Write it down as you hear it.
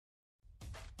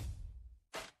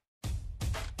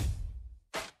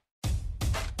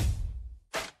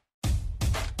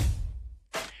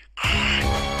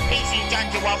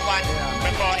Ganja 1-1,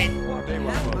 reporting.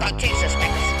 Got 2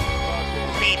 suspects.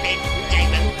 Beeping,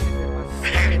 Jamin.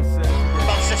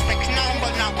 Both suspects known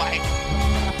but not wanted.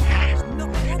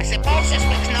 I said both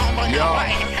suspects known but not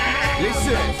wanted.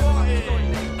 Listen,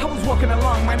 I was walking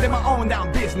along, minding my own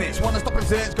damn business. Wanna stop and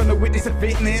search, gonna witness the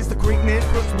fitness. The quickness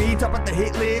puts me top of the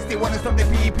hit list. They wanna stop the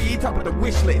PP, top of the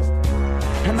wish list.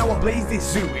 And now I blaze this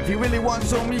zoo. If you really want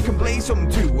some, you can blaze some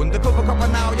too. Undercover copper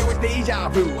now, yo, it's deja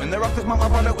vu. And the rockers mama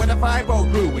product with a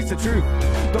 5-0 crew. It's the truth.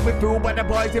 Don't be fooled by the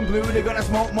boys in blue. They're gonna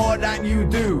smoke more than you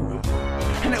do.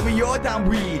 And it'll be your damn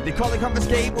weed. They call it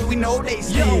confiscate, but we know they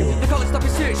steal. Yo, they call it stop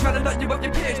and search, trying to knock you off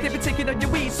your perch. They've been taking on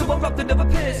your weed, so I robbed another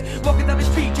purse. Walking down the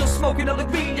street, just smoking all the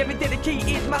green. Yeah, me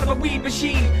dedicated, man, I'm a weed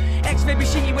machine. X-ray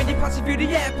machine when you're passing through the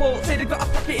airport. Say they got a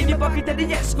pocket in your pocket, then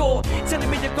the escort.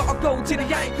 Telling me you've gotta go to the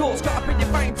high courts. Gotta bring your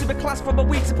fine to the class from a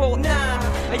weed support. Nah,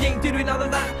 I ain't doing none of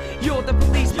that. You're the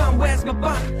policeman, where's my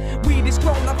back? Weed is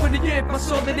grown up for the earth, my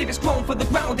soul, the lyrics grown for the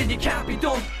ground, and you can't be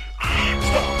done.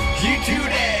 Stop, you two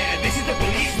there. This is the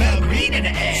police, smell green in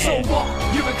the air. So what?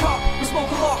 You're a cop, we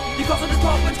smoke a lot. You causing us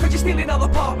problems cause you're stealing all the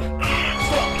pop.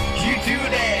 Stop, you two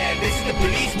there. This is the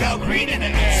police, smell green in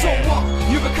the air. So what?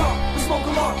 You're a cop, we smoke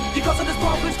a lot. You causing us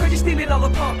problems cause you're stealing all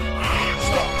the pop.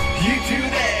 Stop, you two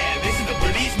there. This is the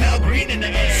police, smell green in the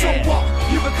air. So what?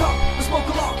 You're a cop, we smoke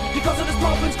a lot. You causing us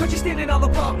problems cause you're stealing all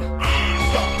the pop.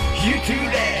 Stop, you two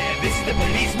there. This is the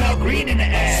police, smell green in the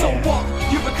air. So what?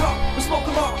 You're a cop, we smoke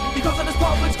a lot. You causing us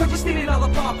problems cause you're stealing all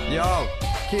the pop. Yo,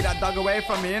 keep that dog away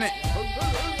from me, innit?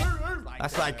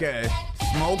 That's like a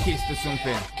smokist or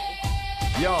something.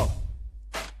 Yo.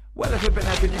 Well, if flipping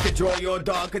out, you could draw your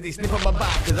dog, cause he's sniffing my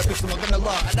back, cause I've been smoking a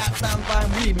lot, and that sounds fine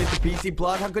weed, Mr. PC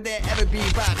Blood. How could there ever be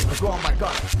bad? But oh my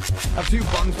god, I've 2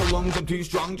 bungs for lungs, I'm too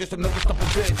strong, just another stop and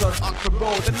search on Oxford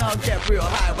Road, and I'll get real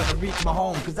high when I reach my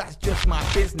home, cause that's just my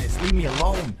business, leave me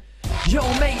alone. Yo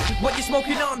mate, what you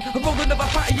smoking on? I'm rolling up a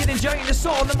party and enjoying the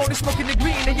song. I'm only smoking the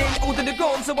green, and you ain't holding the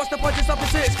gun. So what's the point of stopping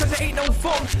search, cause it ain't no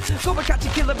fun. Go and catch a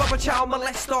killer of a child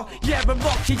molester. Yeah, I'm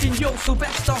Rocky and yo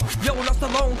Sylvester. Yo, lost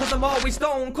alone cause I'm always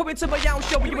stoned. Coming to my house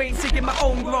show you ain't sick in my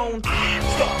own grown.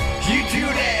 Stop, you two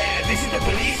there. This is the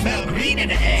police, smell green in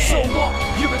the air. So what?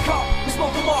 You're a cop, we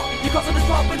smoke a lot. You causing us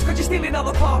problems cause you're stealing all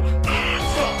the pop.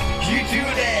 Stop, you two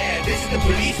there. This is the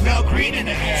police, smell green in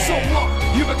the air. So what?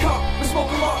 You're a cop, we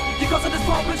smoke a lot. You causing us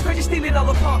problems cause you're stealing all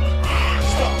the pop.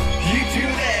 Stop, you two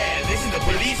there. This is the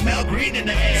police, smell green in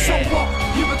the air. So what?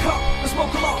 You're a cop, we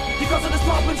smoke a lot. You causing us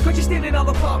problems cause you're stealing all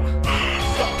the pop.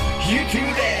 Stop, you two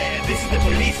there. This is the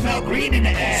police, smell green in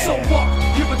the air. So what?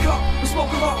 You're a cop, we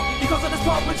smoke a lot. You causing us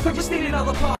problems cause you're stealing all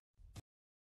the pop.